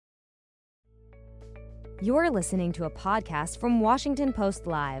You're listening to a podcast from Washington Post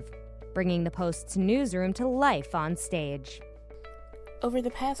Live, bringing the Post's newsroom to life on stage. Over the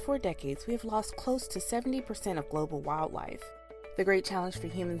past 4 decades, we have lost close to 70% of global wildlife. The great challenge for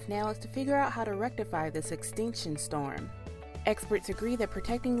humans now is to figure out how to rectify this extinction storm. Experts agree that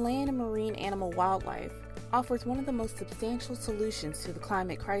protecting land and marine animal wildlife offers one of the most substantial solutions to the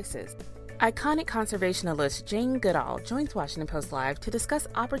climate crisis. Iconic conservationalist Jane Goodall joins Washington Post Live to discuss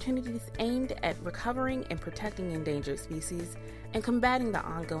opportunities aimed at recovering and protecting endangered species and combating the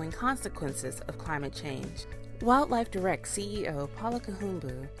ongoing consequences of climate change. Wildlife Direct CEO Paula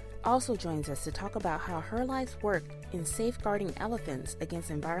Kahumbu also joins us to talk about how her life's work in safeguarding elephants against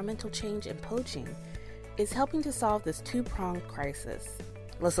environmental change and poaching is helping to solve this two-pronged crisis.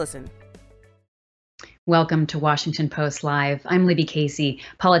 Let's listen. Welcome to Washington Post Live. I'm Libby Casey,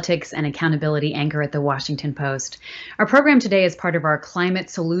 politics and accountability anchor at the Washington Post. Our program today is part of our Climate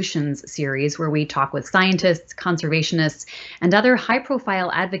Solutions series, where we talk with scientists, conservationists, and other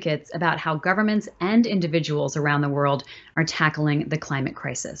high-profile advocates about how governments and individuals around the world are tackling the climate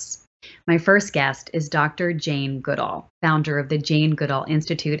crisis. My first guest is Dr. Jane Goodall, founder of the Jane Goodall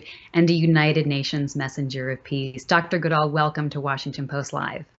Institute and a United Nations Messenger of Peace. Dr. Goodall, welcome to Washington Post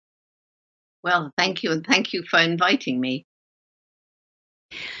Live. Well, thank you, and thank you for inviting me.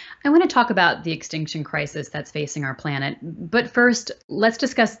 I want to talk about the extinction crisis that's facing our planet. But first, let's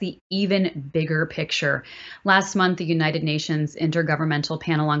discuss the even bigger picture. Last month, the United Nations Intergovernmental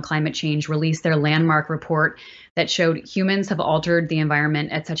Panel on Climate Change released their landmark report that showed humans have altered the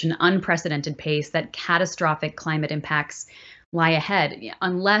environment at such an unprecedented pace that catastrophic climate impacts lie ahead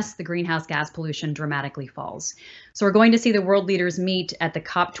unless the greenhouse gas pollution dramatically falls. So we're going to see the world leaders meet at the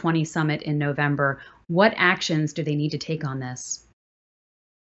COP20 summit in November. What actions do they need to take on this?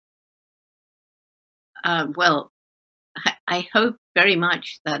 Well, I hope very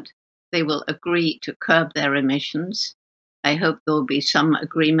much that they will agree to curb their emissions. I hope there will be some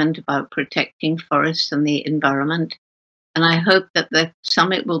agreement about protecting forests and the environment. And I hope that the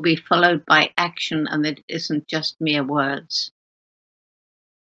summit will be followed by action and that it isn't just mere words.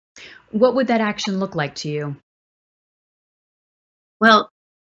 What would that action look like to you? Well,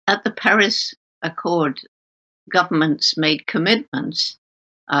 at the Paris Accord, governments made commitments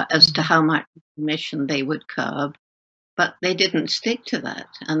as to how much emission they would curb, but they didn't stick to that,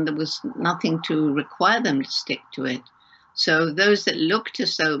 and there was nothing to require them to stick to it. So those that looked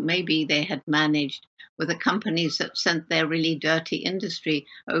as though maybe they had managed were the companies that sent their really dirty industry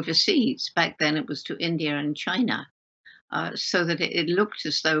overseas. Back then it was to India and China. So that it looked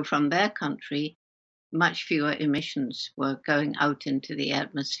as though from their country, much fewer emissions were going out into the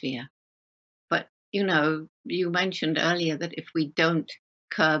atmosphere. But, you mentioned earlier that if we don't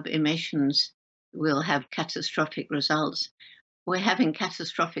curb emissions, we'll have catastrophic results. We're having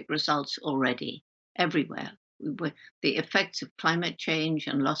catastrophic results already, everywhere. The effects of climate change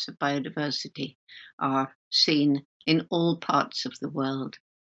and loss of biodiversity are seen in all parts of the world.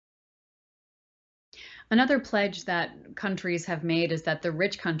 Another pledge that countries have made is that the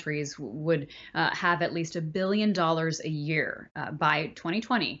rich countries would have at least $1 billion a year by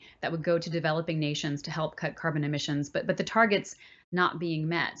 2020 that would go to developing nations to help cut carbon emissions, but the target's not being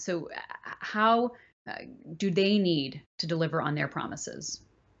met. So how do they need to deliver on their promises?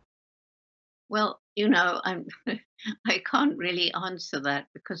 Well, I can't really answer that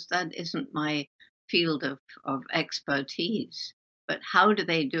because that isn't my field of expertise. But how do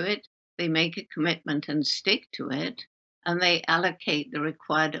they do it? They make a commitment and stick to it, and they allocate the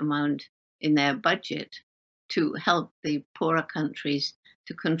required amount in their budget to help the poorer countries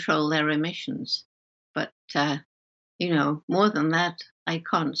to control their emissions. But, more than that, I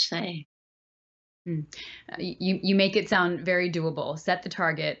can't say. You make it sound very doable. Set the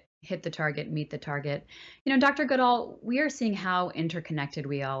target, hit the target, meet the target. Dr. Goodall, we are seeing how interconnected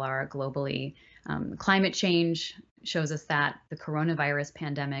we all are globally. Climate change shows us that. The coronavirus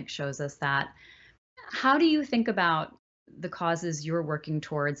pandemic shows us that. How do you think about the causes you're working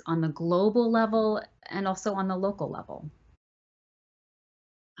towards on the global level and also on the local level?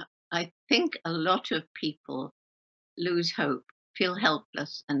 I think a lot of people lose hope, feel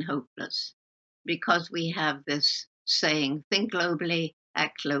helpless and hopeless, because we have this saying, think globally,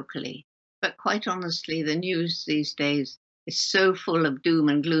 act locally. But quite honestly, the news these days is so full of doom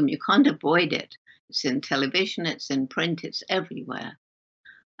and gloom, you can't avoid it. It's in television, it's in print, it's everywhere.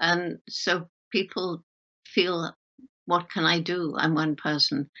 And so people feel, what can I do? I'm one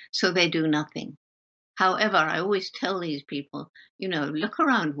person. So they do nothing. However, I always tell these people, look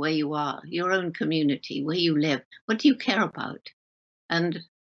around where you are, your own community, where you live. What do you care about? And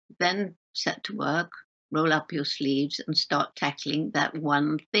then set to work, roll up your sleeves and start tackling that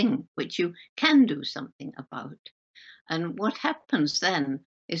one thing which you can do something about. And what happens then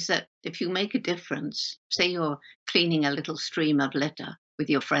is that if you make a difference, say you're cleaning a little stream of litter with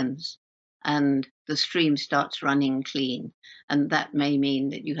your friends, and the stream starts running clean, and that may mean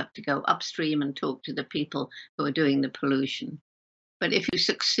that you have to go upstream and talk to the people who are doing the pollution. But if you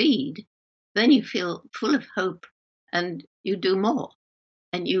succeed, then you feel full of hope and you do more.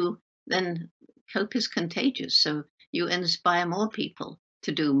 And then hope is contagious. So you inspire more people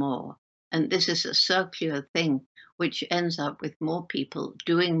to do more. And this is a circular thing which ends up with more people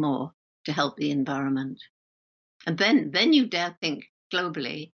doing more to help the environment. And then you dare think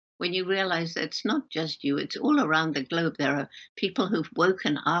globally when you realize that it's not just you, it's all around the globe. There are people who've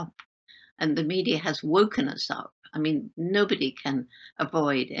woken up, and the media has woken us up. I mean, nobody can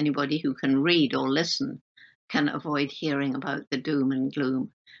avoid, anybody who can read or listen can avoid hearing about the doom and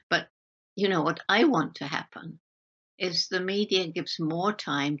gloom. But, what I want to happen is the media gives more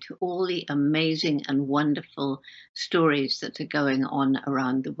time to all the amazing and wonderful stories that are going on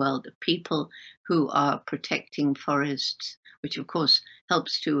around the world of people who are protecting forests, which of course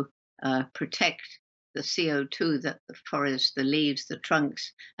helps to protect the CO2 that the forest, the leaves, the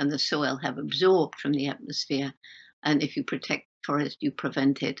trunks, and the soil have absorbed from the atmosphere. And if you protect forest, you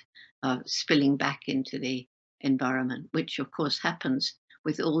prevent it spilling back into the environment, which of course happens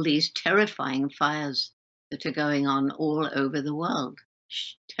with all these terrifying fires that are going on all over the world.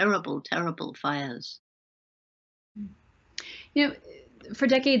 Terrible, terrible fires. For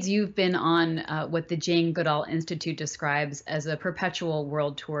decades, you've been on what the Jane Goodall Institute describes as a perpetual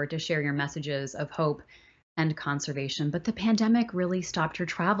world tour to share your messages of hope and conservation. But the pandemic really stopped your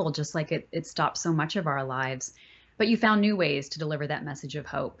travel, just like it stopped so much of our lives. But you found new ways to deliver that message of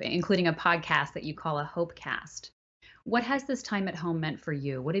hope, including a podcast that you call a Hopecast. What has this time at home meant for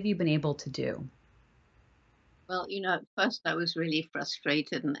you? What have you been able to do? Well, at first I was really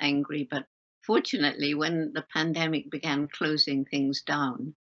frustrated and angry, but fortunately, when the pandemic began closing things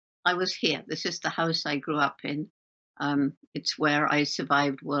down, I was here. This is the house I grew up in. It's where I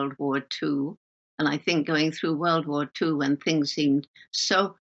survived World War II. And I think going through World War II, when things seemed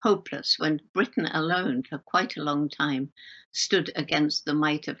so hopeless, when Britain alone for quite a long time stood against the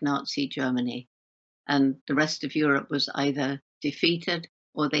might of Nazi Germany, and the rest of Europe was either defeated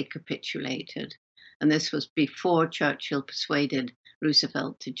or they capitulated. And this was before Churchill persuaded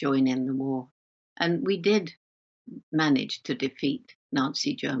Roosevelt to join in the war. And we did manage to defeat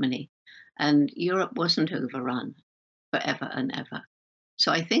Nazi Germany. And Europe wasn't overrun forever and ever.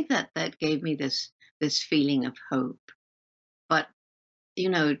 So I think that gave me this feeling of hope. But,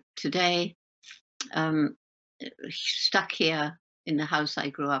 today, stuck here in the house I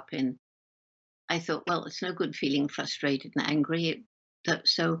grew up in, I thought, well, it's no good feeling frustrated and angry.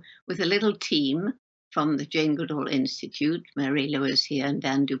 So with a little team from the Jane Goodall Institute, Mary Lewis here and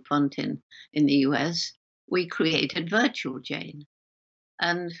Dan DuPont in the US, we created Virtual Jane.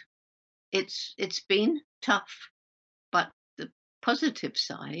 And it's been tough, but the positive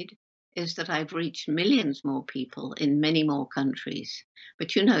side is that I've reached millions more people in many more countries.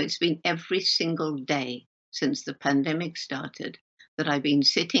 But it's been every single day since the pandemic started that I've been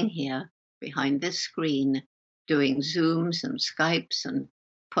sitting here behind this screen doing Zooms and Skypes and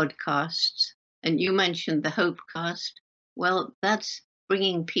podcasts. And you mentioned the Hopecast. Well, that's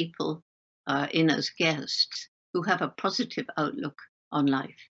bringing people in as guests who have a positive outlook on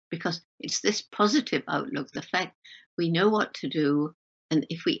life, because it's this positive outlook, the fact we know what to do, and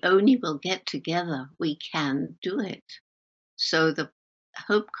if we only will get together, we can do it. So the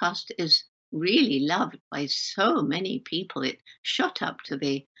Hopecast is really loved by so many people. It shot up to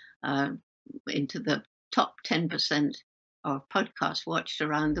into the top 10% of podcasts watched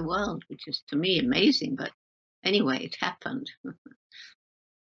around the world, which is to me amazing. But anyway, it happened.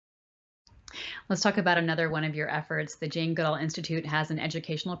 Let's talk about another one of your efforts. The Jane Goodall Institute has an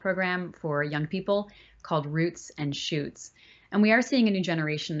educational program for young people called Roots and Shoots. And we are seeing a new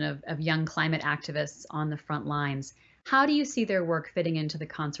generation of young climate activists on the front lines. How do you see their work fitting into the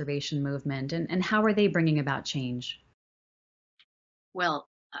conservation movement, and how are they bringing about change? Well,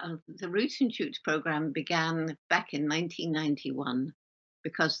 the Roots and Shoots program began back in 1991,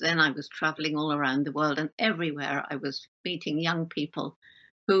 because then I was traveling all around the world, and everywhere I was meeting young people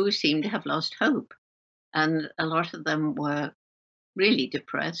who seemed to have lost hope. And a lot of them were really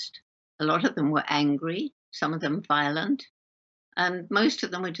depressed. A lot of them were angry, some of them violent. And most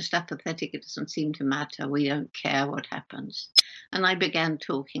of them were just apathetic. It doesn't seem to matter. We don't care what happens. And I began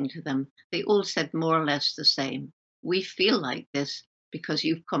talking to them. They all said more or less the same. We feel like this because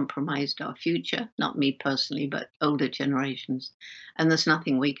you've compromised our future, not me personally, but older generations. And there's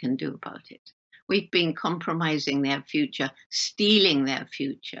nothing we can do about it. We've been compromising their future, stealing their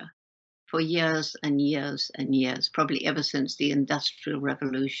future for years and years and years, probably ever since the Industrial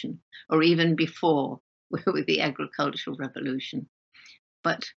Revolution, or even before with the Agricultural Revolution.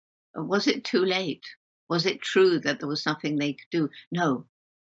 But was it too late? Was it true that there was nothing they could do? No,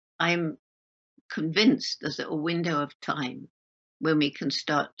 I'm convinced there's a window of time when we can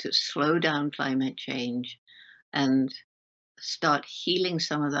start to slow down climate change and start healing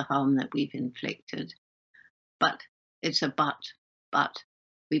some of the harm that we've inflicted. But it's a but.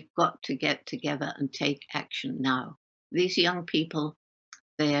 We've got to get together and take action now. These young people,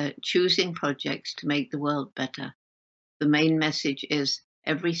 they're choosing projects to make the world better. The main message is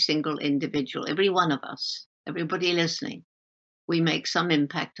every single individual, every one of us, everybody listening, we make some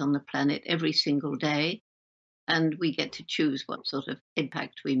impact on the planet every single day, and we get to choose what sort of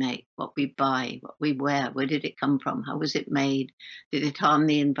impact we make, what we buy, what we wear, where did it come from, how was it made, did it harm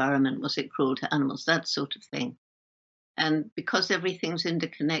the environment, was it cruel to animals, that sort of thing. And because everything's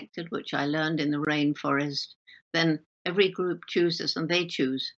interconnected, which I learned in the rainforest, then every group chooses, and they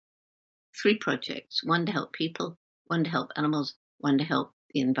choose 3 projects, one to help people, one to help animals, one to help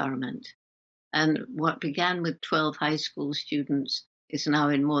the environment. And what began with 12 high school students is now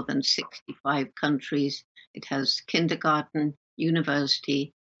in more than 65 countries. It has kindergarten,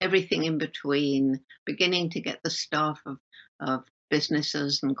 university, everything in between, beginning to get the staff of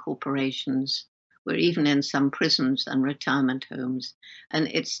businesses and corporations. We're even in some prisons and retirement homes, and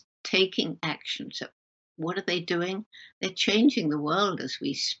it's taking action. So what are they doing? They're changing the world as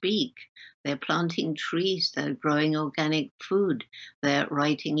we speak. They're planting trees, they're growing organic food, they're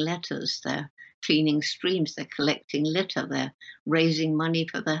writing letters, they're cleaning streams, they're collecting litter, they're raising money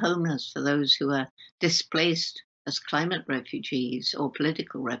for the homeless, for those who are displaced as climate refugees or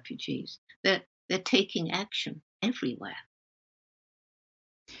political refugees. They're taking action everywhere.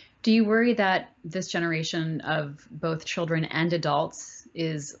 Do you worry that this generation of both children and adults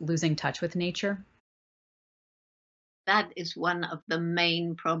is losing touch with nature? That is one of the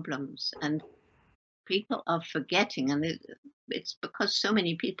main problems, and people are forgetting, and it's because so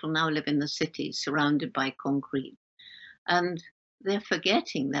many people now live in the cities surrounded by concrete, and they're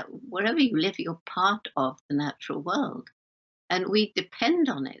forgetting that wherever you live, you're part of the natural world, and we depend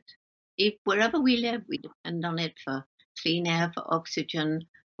on it. Wherever we live, we depend on it for clean air, for oxygen,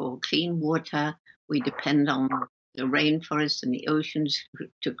 for clean water. We depend on the rainforests and the oceans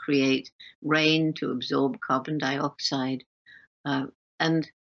to create rain, to absorb carbon dioxide. And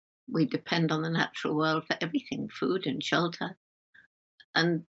we depend on the natural world for everything, food and shelter.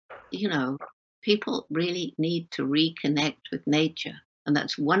 And, people really need to reconnect with nature. And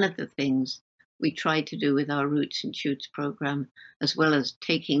that's one of the things we try to do with our Roots and Shoots program, as well as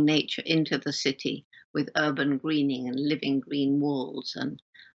taking nature into the city with urban greening and living green walls, and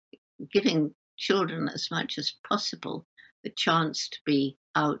giving children as much as possible the chance to be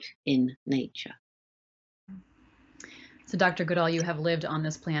out in nature. So Dr. Goodall, you have lived on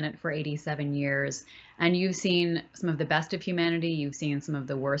this planet for 87 years, and you've seen some of the best of humanity, you've seen some of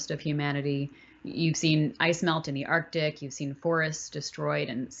the worst of humanity. You've seen ice melt in the Arctic, you've seen forests destroyed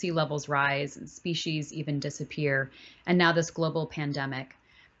and sea levels rise and species even disappear, and now this global pandemic.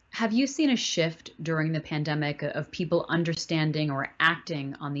 Have you seen a shift during the pandemic of people understanding or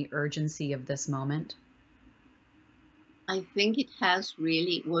acting on the urgency of this moment? I think it has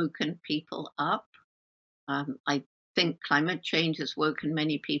really woken people up. I think climate change has woken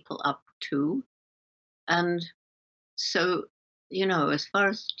many people up too. And so, as far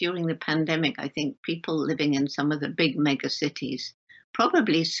as during the pandemic, I think people living in some of the big mega cities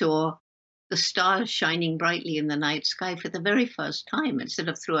probably saw the stars shining brightly in the night sky for the very first time instead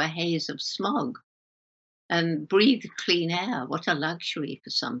of through a haze of smog, and breathed clean air. What a luxury for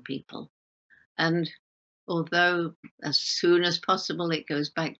some people. And although as soon as possible it goes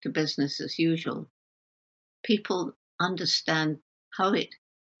back to business as usual, people understand how it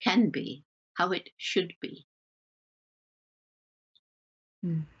can be, how it should be.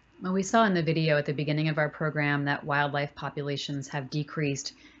 Well, we saw in the video at the beginning of our program that wildlife populations have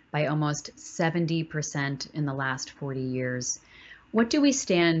decreased by almost 70% in the last 40 years. What do we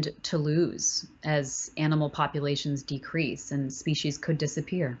stand to lose as animal populations decrease and species could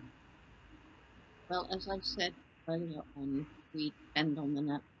disappear? Well, as I said earlier on, we depend on the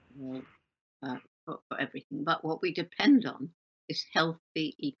natural world for everything. But what we depend on is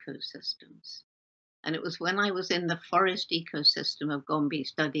healthy ecosystems. And it was when I was in the forest ecosystem of Gombe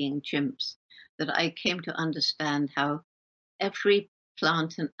studying chimps that I came to understand how every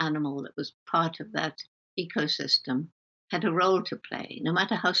plant and animal that was part of that ecosystem had a role to play, no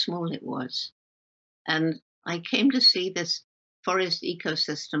matter how small it was. And I came to see this forest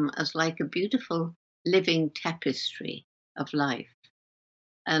ecosystem as like a beautiful living tapestry of life.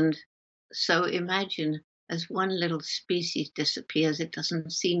 And so imagine as one little species disappears, it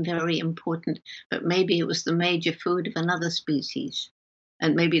doesn't seem very important, but maybe it was the major food of another species.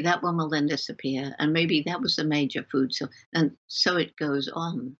 And maybe that one will then disappear. And maybe that was the major food. And so it goes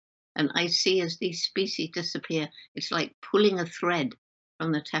on. And I see as these species disappear, it's like pulling a thread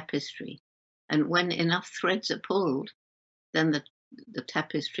from the tapestry. And when enough threads are pulled, then the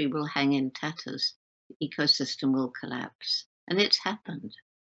tapestry will hang in tatters. The ecosystem will collapse. And it's happened.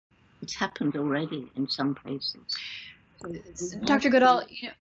 It's happened already in some places. So Dr. Goodall,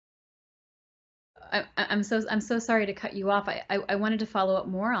 I'm so sorry to cut you off. I wanted to follow up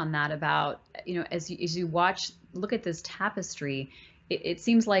more on that about, as you look at this tapestry, it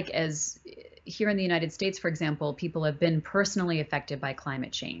seems like as here in the United States, for example, people have been personally affected by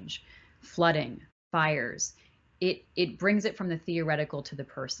climate change, flooding, fires. It brings it from the theoretical to the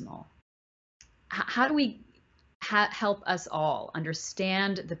personal. How do we help us all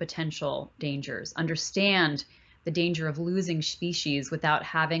understand the potential dangers, understand the danger of losing species without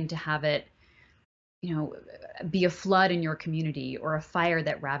having to have it, be a flood in your community or a fire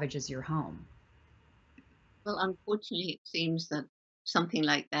that ravages your home? Well, unfortunately, it seems that something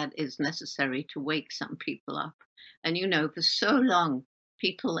like that is necessary to wake some people up. And, for so long,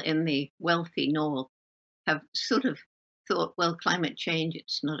 people in the wealthy North have sort of thought, well, climate change,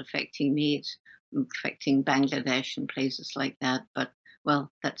 it's not affecting me, it's affecting Bangladesh and places like that. But,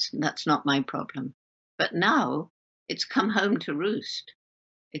 well, that's not my problem. But now it's come home to roost.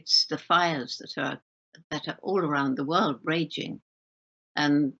 It's the fires that are all around the world raging.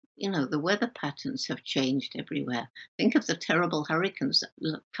 And, the weather patterns have changed everywhere. Think of the terrible hurricanes,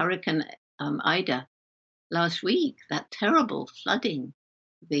 Hurricane Ida last week, that terrible flooding,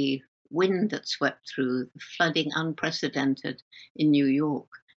 the wind that swept through, the flooding unprecedented in New York.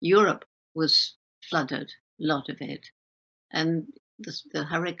 Europe was flooded, a lot of it. And the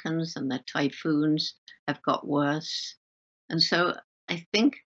hurricanes and the typhoons have got worse. And so I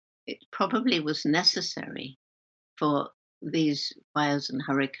think it probably was necessary for these fires and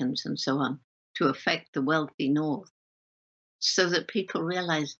hurricanes and so on to affect the wealthy North so that people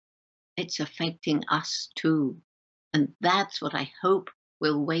realize it's affecting us too. And that's what I hope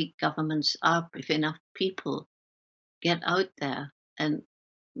will wake governments up if enough people get out there and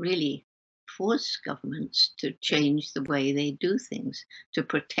really force governments to change the way they do things to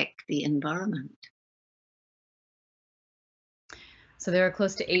protect the environment. So there are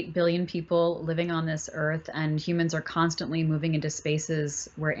close to 8 billion people living on this earth, and humans are constantly moving into spaces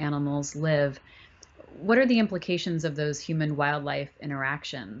where animals live. What are the implications of those human-wildlife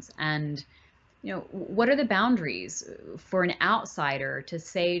interactions? And, what are the boundaries for an outsider to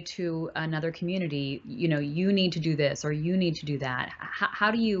say to another community, you need to do this or you need to do that? How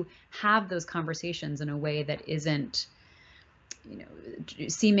do you have those conversations in a way that isn't,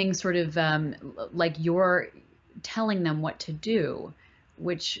 seeming sort of like you're telling them what to do,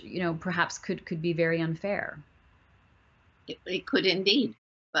 which perhaps could be very unfair? It could indeed,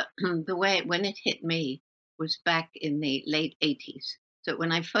 but when it hit me was back in the late 80s. So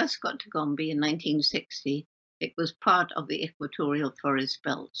when I first got to Gombe in 1960, it was part of the equatorial forest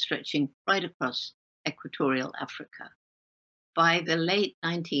belt stretching right across equatorial Africa. By the late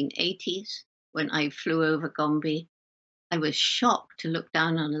 1980s, when I flew over Gombe, I was shocked to look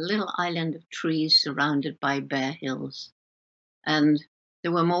down on a little island of trees surrounded by bare hills. And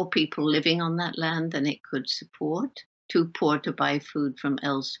there were more people living on that land than it could support, too poor to buy food from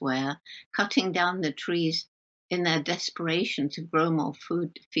elsewhere, cutting down the trees in their desperation to grow more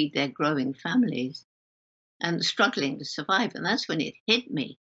food to feed their growing families, and struggling to survive. And that's when it hit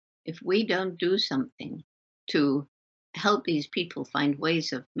me. If we don't do something to help these people find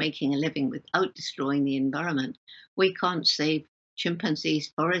ways of making a living without destroying the environment, we can't save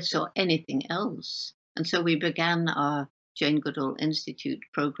chimpanzees, forests, or anything else. And so we began our Jane Goodall Institute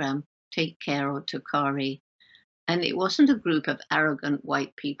program, Take Care or Tokari. And it wasn't a group of arrogant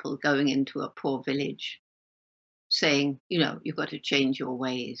white people going into a poor village saying, you've got to change your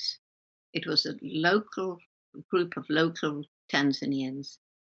ways. It was a group of local Tanzanians.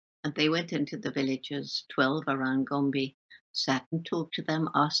 And they went into the villages, 12 around Gombe, sat and talked to them,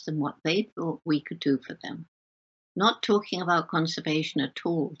 asked them what they thought we could do for them. Not talking about conservation at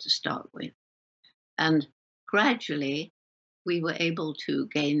all to start with. And gradually, we were able to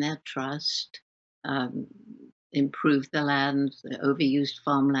gain their trust, improve the land, the overused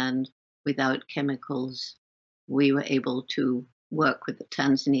farmland without chemicals. We were able to work with the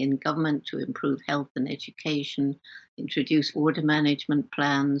Tanzanian government to improve health and education, introduce water management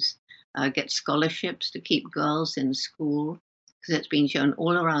plans, get scholarships to keep girls in school. because it's been shown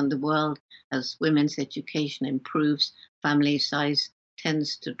all around the world as women's education improves, family size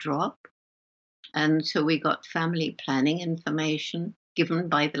tends to drop. And so we got family planning information given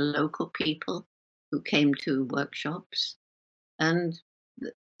by the local people who came to workshops. And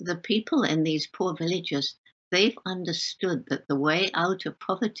the people in these poor villages, they've understood that the way out of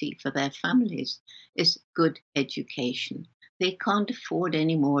poverty for their families is good education. They can't afford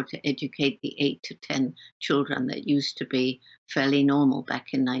anymore to educate the 8 to 10 children that used to be fairly normal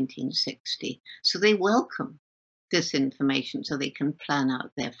back in 1960. So they welcome this information so they can plan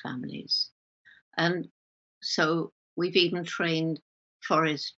out their families. And so we've even trained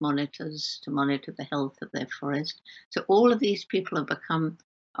forest monitors to monitor the health of their forest. So all of these people have become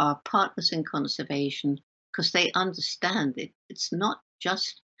our partners in conservation because they understand it's not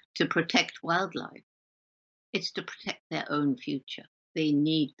just to protect wildlife, it's to protect their own future. They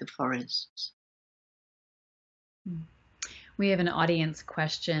need the forests. We have an audience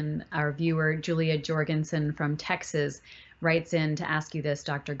question. Our viewer, Julia Jorgensen from Texas, writes in to ask you this,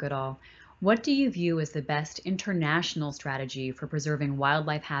 Dr. Goodall. What do you view as the best international strategy for preserving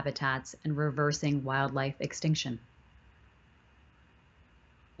wildlife habitats and reversing wildlife extinction?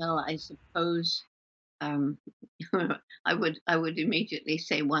 Well, I suppose I would immediately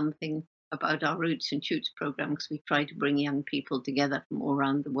say one thing about our Roots and Shoots program, because we try to bring young people together from all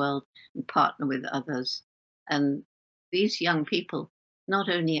around the world and partner with others. And these young people, not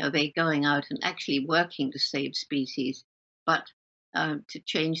only are they going out and actually working to save species, but to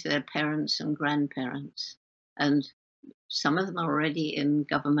change their parents and grandparents. And some of them are already in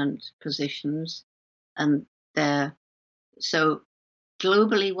government positions. And so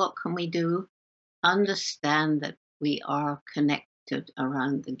globally, what can we do? Understand that we are connected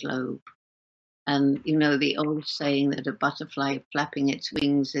around the globe. And, you know, the old saying that a butterfly flapping its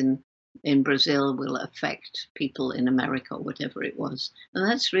wings in Brazil will affect people in America, or whatever it was. And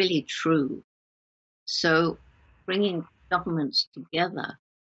that's really true. So bringing governments together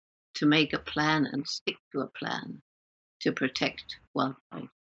to make a plan and stick to a plan to protect wildlife.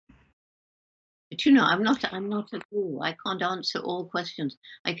 But you know, I'm not a guru. I can't answer all questions.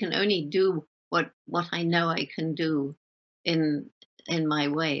 I can only do what I know I can do in my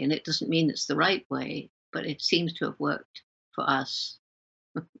way, and it doesn't mean it's the right way, but it seems to have worked for us.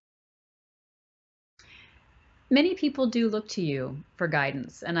 Many people do look to you for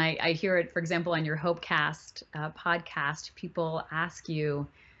guidance, and I hear it, for example, on your Hopecast podcast. People ask you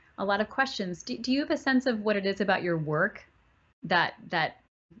a lot of questions. Do you have a sense of what it is about your work that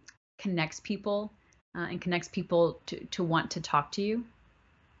connects people and connects people to want to talk to you?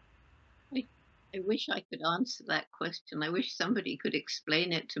 I wish I could answer that question. I wish somebody could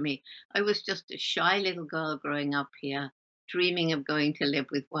explain it to me. I was just a shy little girl growing up here, dreaming of going to live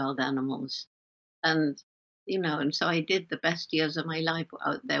with wild animals. And, you know, and so I did the best years of my life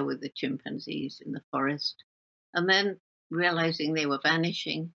out there with the chimpanzees in the forest. And then realizing they were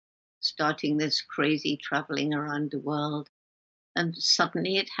vanishing, starting this crazy traveling around the world. And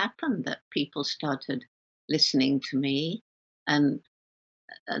suddenly it happened that people started listening to me. And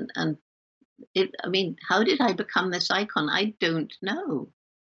I mean, how did I become this icon? I don't know.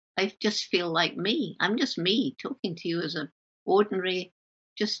 I just feel like me. I'm just me talking to you as an ordinary,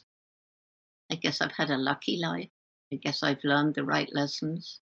 I guess I've had a lucky life. I guess I've learned the right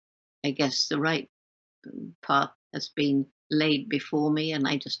lessons. I guess the right path has been laid before me and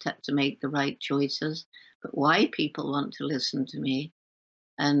I just had to make the right choices. But why people want to listen to me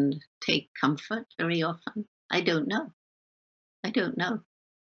and take comfort very often, I don't know. I don't know.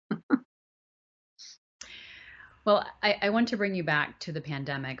 Well, I want to bring you back to the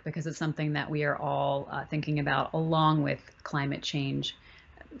pandemic because it's something that we are all thinking about along with climate change.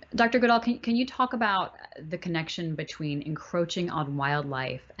 Dr. Goodall, can you talk about the connection between encroaching on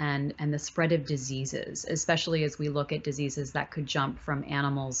wildlife and the spread of diseases, especially as we look at diseases that could jump from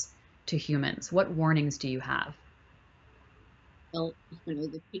animals to humans? What warnings do you have? Well, you know,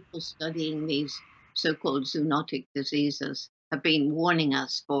 the people studying these so-called zoonotic diseases have been warning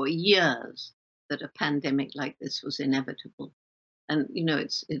us for years that a pandemic like this was inevitable. And, you know,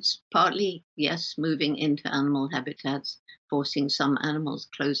 it's partly, yes, moving into animal habitats, forcing some animals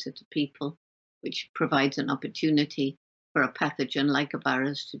closer to people, which provides an opportunity for a pathogen like a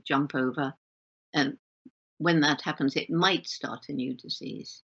virus to jump over. And when that happens, it might start a new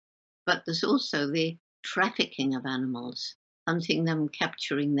disease. But there's also the trafficking of animals, hunting them,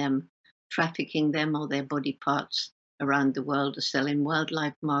 capturing them, trafficking them or their body parts around the world to sell in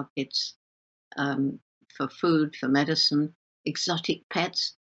wildlife markets, for food, for medicine. Exotic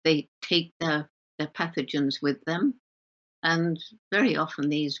pets, they take their pathogens with them. And very often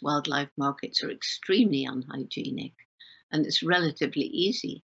these wildlife markets are extremely unhygienic. and it's relatively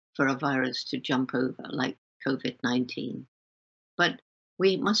easy for a virus to jump over, like COVID-19. But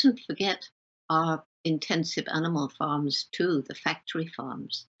we mustn't forget our intensive animal farms too, the factory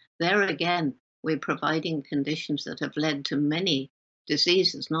farms. There again, we're providing conditions that have led to many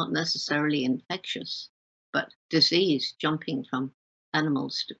diseases, not necessarily infectious, but disease jumping from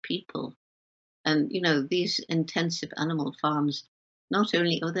animals to people. And, these intensive animal farms, not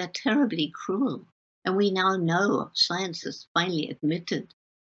only are they terribly cruel, and we now know, science has finally admitted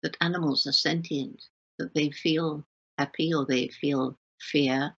that animals are sentient, that they feel happy or they feel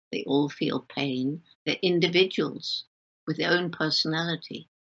fear, they all feel pain. They're individuals with their own personality.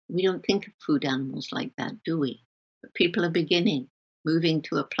 We don't think of food animals like that, do we? But people are moving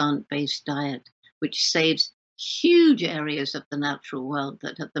to a plant-based diet, which saves huge areas of the natural world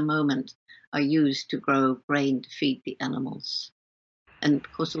that at the moment are used to grow grain to feed the animals. And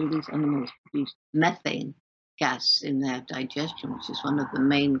of course, all these animals produce methane gas in their digestion, which is one of the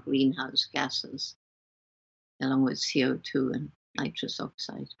main greenhouse gases, along with CO2 and nitrous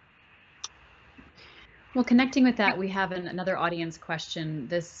oxide. Well, connecting with that, we have another audience question.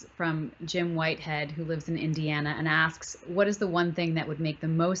 This from Jim Whitehead, who lives in Indiana, and asks, what is the one thing that would make the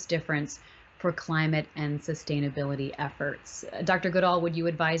most difference for climate and sustainability efforts? Dr. Goodall, would you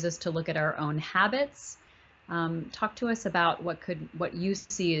advise us to look at our own habits? Talk to us about what you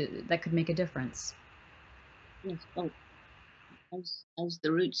see that could make a difference. Yes, well, as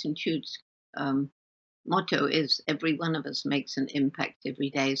the Roots and Shoots motto is, every one of us makes an impact every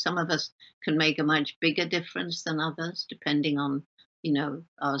day. Some of us can make a much bigger difference than others, depending on,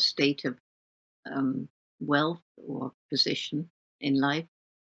 our state of wealth or position in life.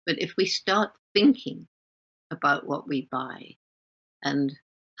 But if we start thinking about what we buy and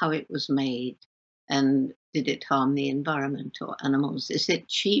how it was made, and did it harm the environment or animals? Is it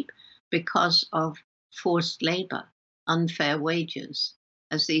cheap because of forced labor, unfair wages,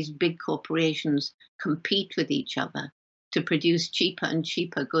 as these big corporations compete with each other to produce cheaper and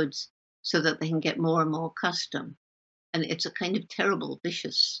cheaper goods so that they can get more and more custom? And it's a kind of terrible,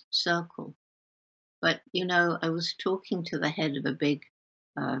 vicious circle. But, I was talking to the head of a big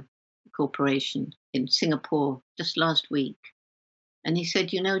corporation in Singapore just last week. And he said,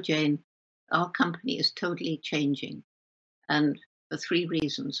 Jane, our company is totally changing. And for three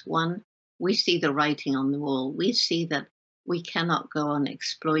reasons. One, we see the writing on the wall. We see that we cannot go on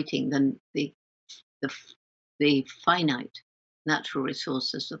exploiting the finite natural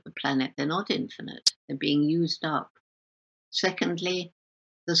resources of the planet. They're not infinite. They're being used up. Secondly,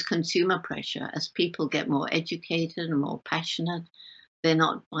 there's consumer pressure. As people get more educated and more passionate, they're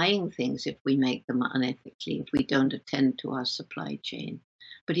not buying things if we make them unethically, if we don't attend to our supply chain.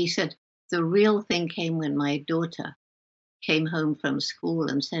 But he said, the real thing came when my daughter came home from school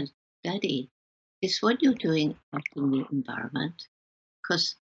and said, Daddy, is what you're doing affecting the environment?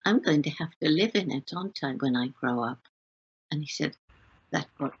 Because I'm going to have to live in it, aren't I, when I grow up? And he said, that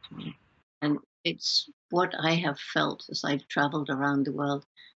got to me. And it's what I have felt as I've traveled around the world.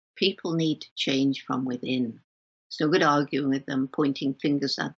 People need to change from within. It's no good arguing with them, pointing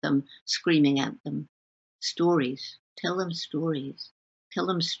fingers at them, screaming at them. Stories. Tell them stories. Tell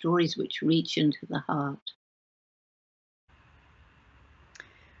them stories which reach into the heart.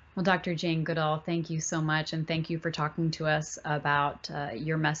 Well, Dr. Jane Goodall, thank you so much. And thank you for talking to us about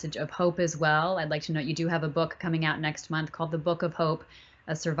your message of hope as well. I'd like to note you do have a book coming out next month called The Book of Hope,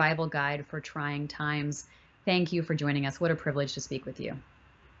 a survival guide for trying times. Thank you for joining us. What a privilege to speak with you.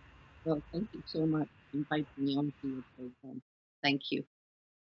 Well, thank you so much for inviting me on to your program. Thank you.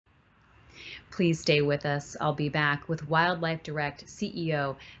 Please stay with us. I'll be back with Wildlife Direct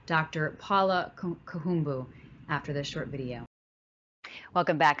CEO, Dr. Paula Kahumbu, after this short video.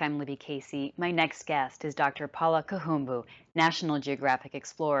 Welcome back. I'm Libby Casey. My next guest is Dr. Paula Kahumbu, National Geographic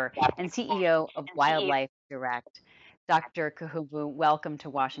Explorer and CEO of Wildlife Direct. Dr. Kahumbu, welcome to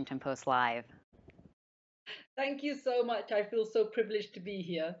Washington Post Live. Thank you so much. I feel so privileged to be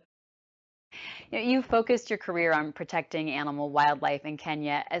here. You focused your career on protecting wildlife in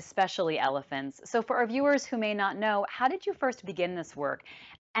Kenya, especially elephants. So for our viewers who may not know, how did you first begin this work?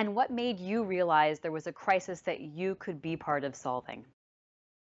 And what made you realize there was a crisis that you could be part of solving?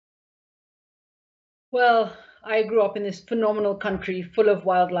 Well, I grew up in this phenomenal country full of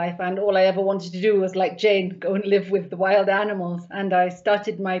wildlife, and all I ever wanted to do was, like Jane, go and live with the wild animals. And I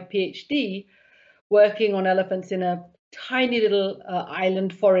started my PhD working on elephants in a tiny little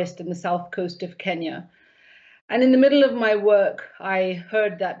island forest in the south coast of Kenya. And in the middle of my work, I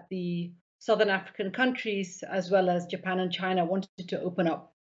heard that the Southern African countries, as well as Japan and China, wanted to open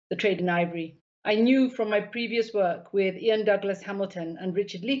up the trade in ivory. I knew from my previous work with Ian Douglas Hamilton and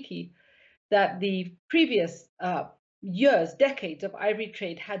Richard Leakey that the previous years, decades of ivory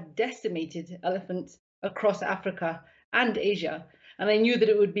trade had decimated elephants across Africa and Asia. And I knew that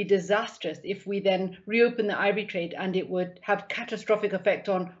it would be disastrous if we then reopened the ivory trade, and it would have catastrophic effect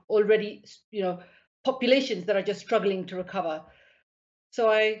on already, populations that are just struggling to recover. So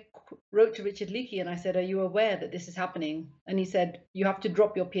I wrote to Richard Leakey and I said, "Are you aware that this is happening?" And he said, "You have to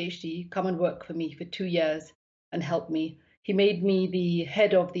drop your PhD, come and work for me for 2 years and help me." He made me the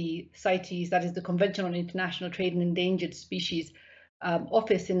head of the CITES, that is the Convention on International Trade in Endangered Species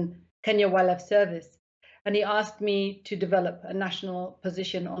office in Kenya Wildlife Service. And he asked me to develop a national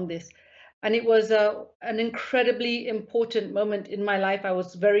position on this. And it was an incredibly important moment in my life. I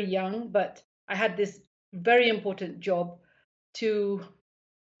was very young, but I had this very important job to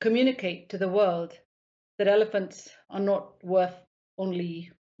communicate to the world that elephants are not worth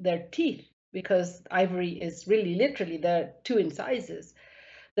only their teeth, because ivory is really literally, they're 2 incisors.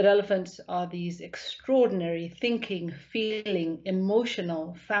 That elephants are these extraordinary thinking, feeling,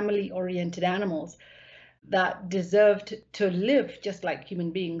 emotional, family-oriented animals that deserved to live just like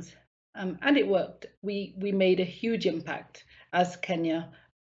human beings. And it worked. We made a huge impact as Kenya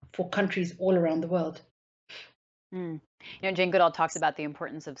for countries all around the world. Jane Goodall talks about the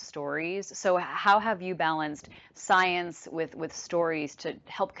importance of stories. So how have you balanced science with stories to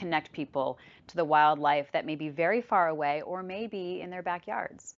help connect people to the wildlife that may be very far away or maybe in their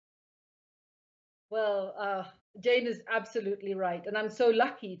backyards? Well, Jane is absolutely right. And I'm so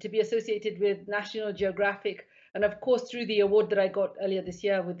lucky to be associated with National Geographic. And of course, through the award that I got earlier this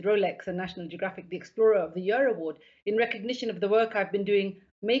year with Rolex and National Geographic, the Explorer of the Year award, in recognition of the work I've been doing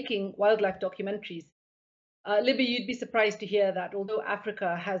making wildlife documentaries. Libby, you'd be surprised to hear that although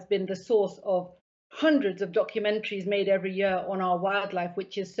Africa has been the source of hundreds of documentaries made every year on our wildlife,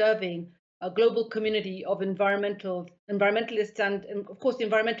 which is serving a global community of environmentalists and of course, the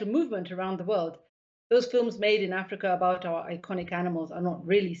environmental movement around the world, those films made in Africa about our iconic animals are not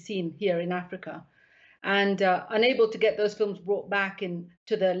really seen here in Africa. And unable to get those films brought back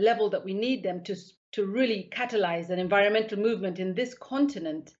to the level that we need them to really catalyze an environmental movement in this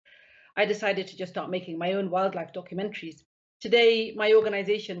continent, I decided to just start making my own wildlife documentaries. Today, my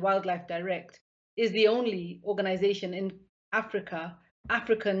organization, Wildlife Direct, is the only organization in Africa,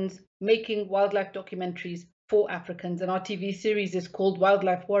 Africans making wildlife documentaries for Africans. And our TV series is called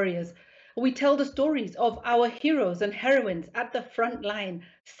Wildlife Warriors. We tell the stories of our heroes and heroines at the front line,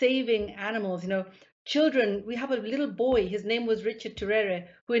 saving animals. Children, we have a little boy, his name was Richard Turere,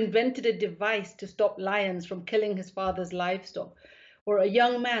 who invented a device to stop lions from killing his father's livestock. Or a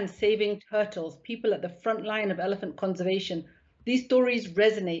young man saving turtles, people at the front line of elephant conservation. These stories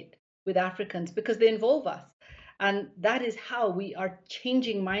resonate with Africans because they involve us. And that is how we are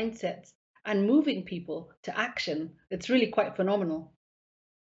changing mindsets and moving people to action. It's really quite phenomenal.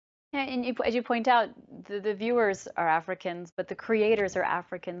 Yeah, and as you point out, the viewers are Africans, but the creators are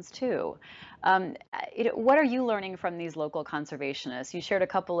Africans too. What are you learning from these local conservationists? You shared a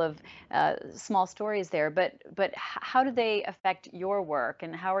couple of small stories there, but how do they affect your work,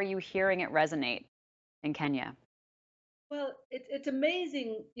 and how are you hearing it resonate in Kenya? Well, it's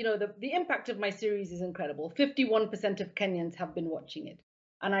amazing. The impact of my series is incredible. 51% of Kenyans have been watching it,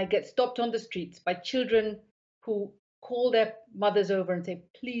 and I get stopped on the streets by children who call their mothers over and say,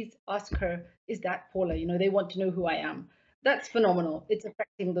 "Please ask her, is that Paula?" They want to know who I am. That's phenomenal. It's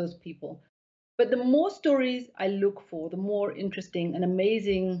affecting those people. But the more stories I look for, the more interesting and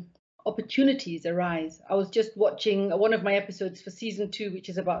amazing opportunities arise. I was just watching one of my episodes for season 2, which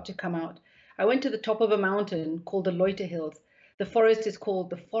is about to come out. I went to the top of a mountain called the Loiter Hills. The forest is called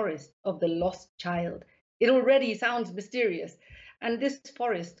the Forest of the Lost Child. It already sounds mysterious. And this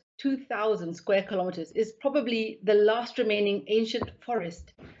forest, 2,000 square kilometers, is probably the last remaining ancient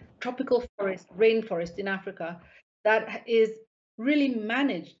forest, tropical forest, rainforest in Africa that is really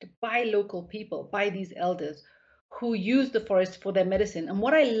managed by local people, by these elders who use the forest for their medicine. And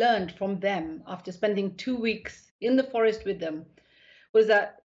what I learned from them after spending 2 weeks in the forest with them was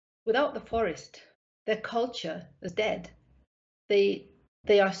that without the forest, their culture is dead. They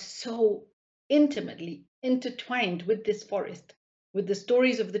are so intimately intertwined with this forest, with the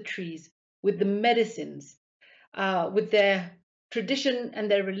stories of the trees, with the medicines, with their tradition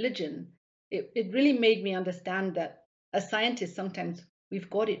and their religion. It really made me understand that as scientists, sometimes we've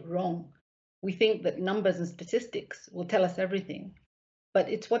got it wrong. We think that numbers and statistics will tell us everything, but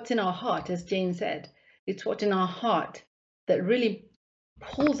it's what's in our heart, as Jane said. It's what's in our heart that really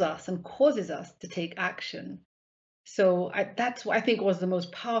pulls us and causes us to take action. So that's what I think was the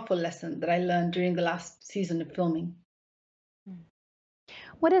most powerful lesson that I learned during the last season of filming.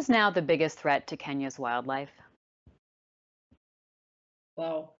 What is now the biggest threat to Kenya's wildlife?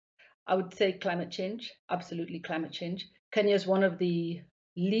 Wow. I would say climate change, absolutely climate change. Kenya is one of the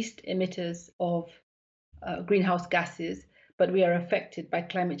least emitters of greenhouse gases, but we are affected by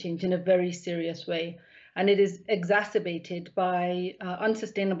climate change in a very serious way. And it is exacerbated by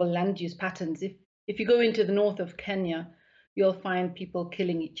unsustainable land use patterns. If you go into the north of Kenya, you'll find people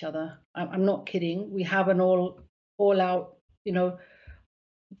killing each other. I'm not kidding. We have an all-out,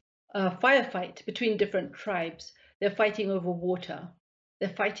 firefight between different tribes. They're fighting over water. They're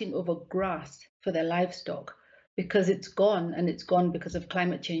fighting over grass for their livestock because it's gone, and it's gone because of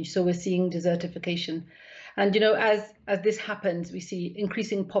climate change. So we're seeing desertification. And as this happens, we see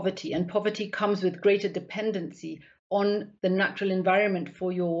increasing poverty, and poverty comes with greater dependency on the natural environment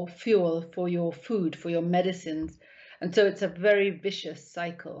for your fuel, for your food, for your medicines. And so it's a very vicious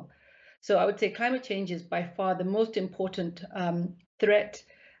cycle. So I would say climate change is by far the most important threat.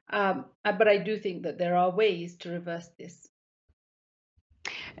 But I do think that there are ways to reverse this.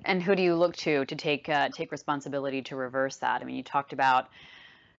 And who do you look to take responsibility to reverse that? I mean, you talked about,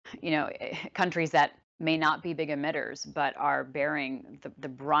 countries that may not be big emitters, but are bearing the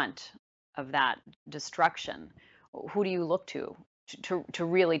brunt of that destruction. Who do you look to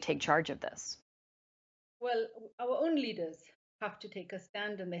really take charge of this? Well, our own leaders have to take a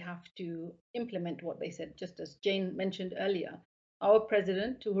stand, and they have to implement what they said, just as Jane mentioned earlier. Our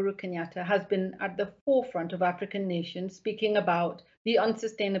president, Uhuru Kenyatta, has been at the forefront of African nations speaking about the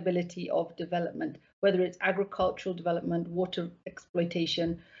unsustainability of development, whether it's agricultural development, water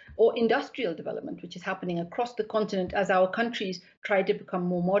exploitation, or industrial development, which is happening across the continent as our countries try to become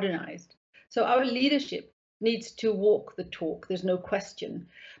more modernized. So our leadership needs to walk the talk, there's no question.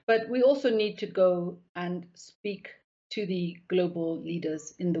 But we also need to go and speak to the global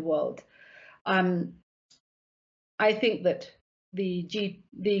leaders in the world. I think that the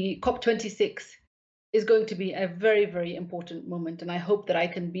COP26 is going to be a very, very important moment, and I hope that I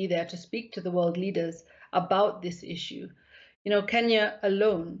can be there to speak to the world leaders about this issue. Kenya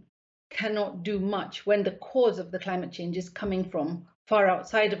alone cannot do much when the cause of the climate change is coming from far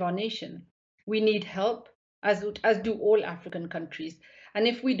outside of our nation. We need help, as do all African countries. And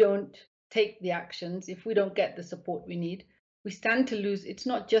if we don't take the actions, if we don't get the support we need, we stand to lose. It's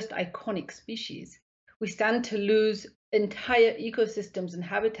not just iconic species. We stand to lose entire ecosystems and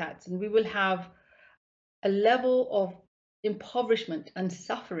habitats, and we will have a level of impoverishment and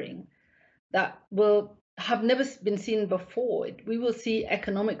suffering that will have never been seen before. We will see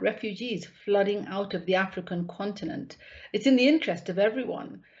economic refugees flooding out of the African continent. It's in the interest of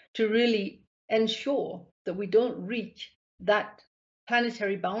everyone to really ensure that we don't reach that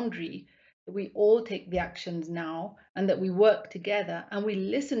planetary boundary, that we all take the actions now, and that we work together and we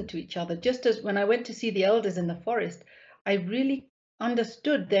listen to each other. Just as when I went to see the elders in the forest, I really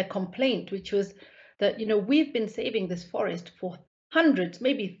understood their complaint, which was that, we've been saving this forest for hundreds,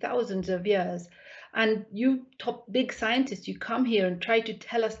 maybe thousands of years. And you top big scientists, you come here and try to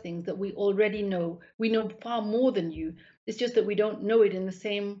tell us things that we already know. We know far more than you. It's just that we don't know it in the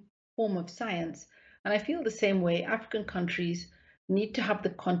same form of science. And I feel the same way. African countries need to have the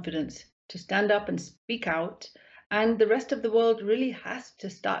confidence to stand up and speak out. And the rest of the world really has to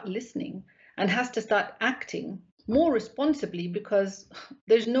start listening and has to start acting more responsibly, because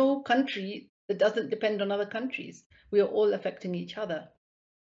there's no country that doesn't depend on other countries. We are all affecting each other.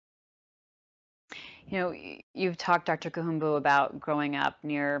 You've talked, Dr. Kahumbu, about growing up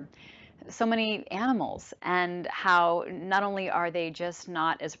near so many animals and how not only are they just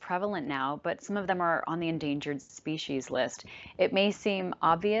not as prevalent now, but some of them are on the endangered species list. It may seem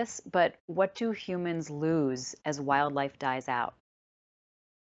obvious, but what do humans lose as wildlife dies out?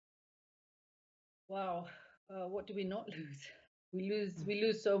 Wow, what do we not lose? We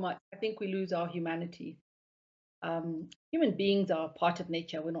lose so much. I think we lose our humanity. Human beings are part of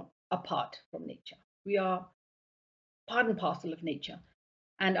nature. We're not apart from nature. We are part and parcel of nature.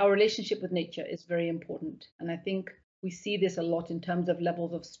 And our relationship with nature is very important. And I think we see this a lot in terms of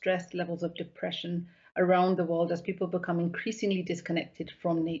levels of stress, levels of depression around the world as people become increasingly disconnected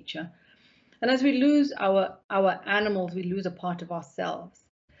from nature. And as we lose our animals, we lose a part of ourselves.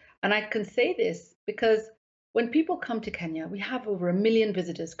 And I can say this because when people come to Kenya, we have over 1 million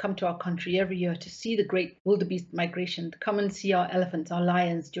visitors come to our country every year to see the great wildebeest migration, to come and see our elephants, our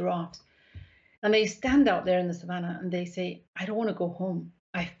lions, giraffes. And they stand out there in the savannah and they say, I don't want to go home.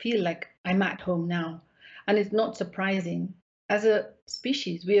 I feel like I'm at home now. And it's not surprising. As a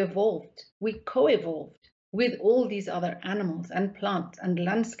species, we evolved, we co-evolved with all these other animals and plants and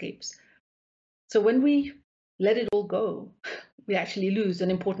landscapes. So when we let it all go, we actually lose an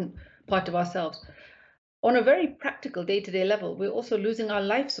important part of ourselves. On a very practical day-to-day level, we're also losing our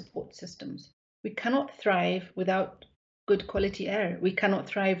life support systems. We cannot thrive without good quality air. We cannot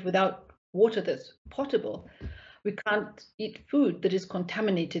thrive without water that's potable. We can't eat food that is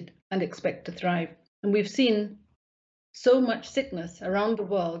contaminated and expect to thrive. And we've seen so much sickness around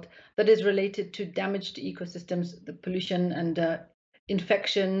the world that is related to damage to ecosystems, the pollution and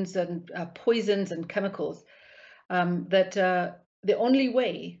infections and poisons and chemicals, that the only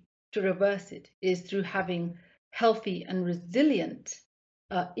way to reverse it is through having healthy and resilient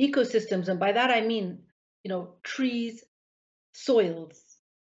ecosystems. And by that I mean, trees, soils,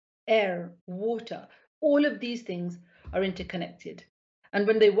 air, water, all of these things are interconnected. And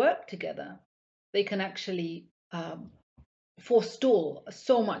when they work together, they can actually forestall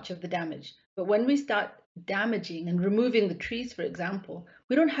so much of the damage. But when we start damaging and removing the trees, for example,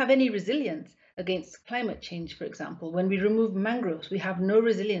 we don't have any resilience against climate change, for example. When we remove mangroves, we have no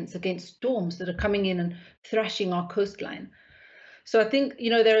resilience against storms that are coming in and thrashing our coastline. So I think,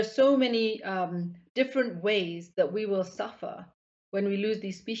 there are so many different ways that we will suffer when we lose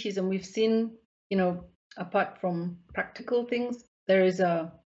these species. And we've seen, apart from practical things, there is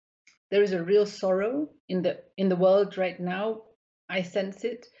a real sorrow in the world right now. I sense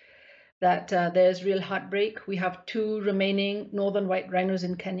it, that there's real heartbreak. We have 2 remaining northern white rhinos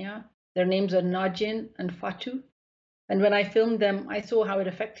in Kenya. Their names are Najin and Fatu. And when I filmed them, I saw how it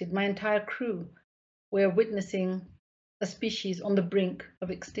affected my entire crew. We're witnessing a species on the brink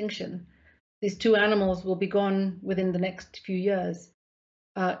of extinction. These 2 animals will be gone within the next few years.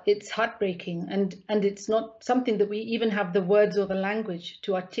 It's heartbreaking, and it's not something that we even have the words or the language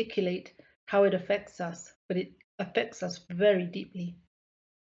to articulate how it affects us, but it affects us very deeply.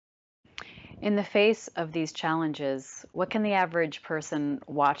 In the face of these challenges, what can the average person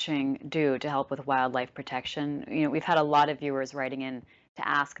watching do to help with wildlife protection? We've had a lot of viewers writing in to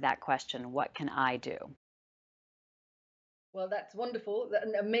ask that question, what can I do? Well, that's wonderful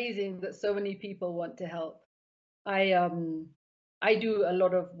and amazing that so many people want to help. I do a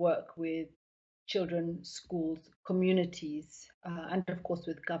lot of work with children, schools, communities, and of course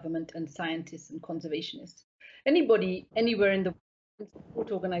with government and scientists and conservationists. Anybody, anywhere in the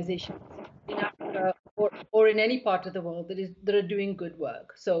support organizations in Africa or in any part of the world that are doing good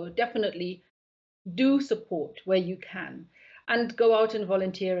work. So definitely do support where you can and go out and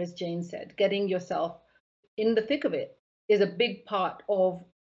volunteer, as Jane said. Getting yourself in the thick of it is a big part of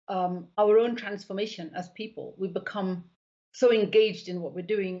our own transformation as people. We become so engaged in what we're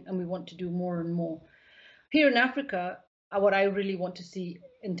doing and we want to do more and more. Here in Africa, what I really want to see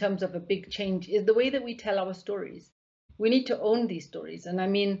in terms of a big change is the way that we tell our stories. We need to own these stories, and I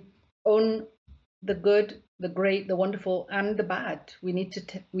mean own the good, the great, the wonderful, and the bad. We need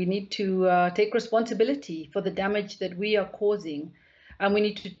to take responsibility for the damage that we are causing, and we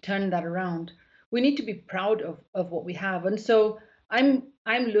need to turn that around. We need to be proud of what we have, and so I'm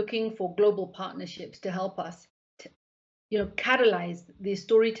looking for global partnerships to help us, catalyze the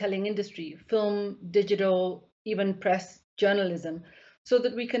storytelling industry, film, digital, even press, journalism, so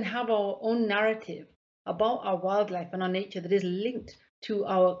that we can have our own narrative about our wildlife and our nature that is linked to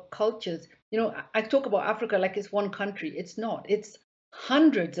our cultures. I talk about Africa like it's one country. It's not. It's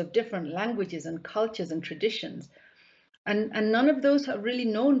hundreds of different languages and cultures and traditions. And none of those are really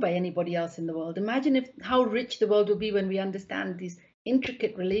known by anybody else in the world. Imagine how rich the world will be when we understand these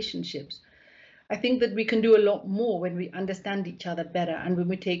intricate relationships. I think that we can do a lot more when we understand each other better and when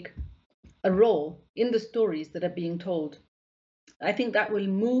we take a role in the stories that are being told. I think that will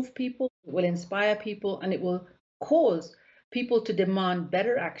move people, it will inspire people, and it will cause people to demand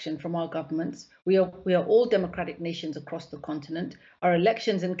better action from our governments. We are all democratic nations across the continent. Our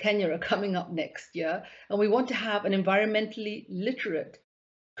elections in Kenya are coming up next year, and we want to have an environmentally literate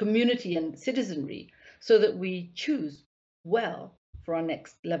community and citizenry so that we choose well for our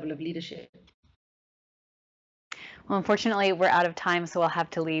next level of leadership. Well, unfortunately, we're out of time, so I'll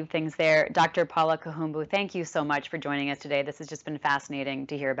have to leave things there. Dr. Paula Kahumbu, thank you so much for joining us today. This has just been fascinating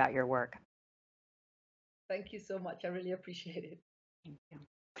to hear about your work. Thank you so much. I really appreciate it. Thank you.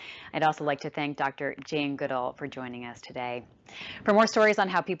 I'd also like to thank Dr. Jane Goodall for joining us today. For more stories on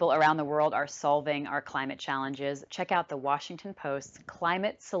how people around the world are solving our climate challenges, check out the Washington Post's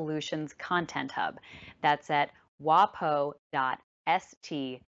Climate Solutions Content Hub. That's at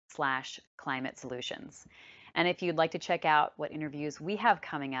wapo.st/climate solutions. And if you'd like to check out what interviews we have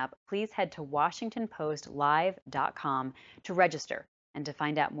coming up, please head to WashingtonPostLive.com to register and to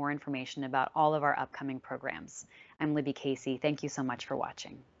find out more information about all of our upcoming programs. I'm Libby Casey. Thank you so much for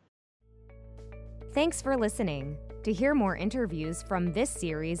watching. Thanks for listening. To hear more interviews from this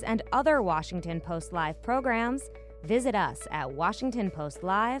series and other Washington Post Live programs, visit us at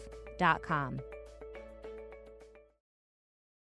WashingtonPostLive.com.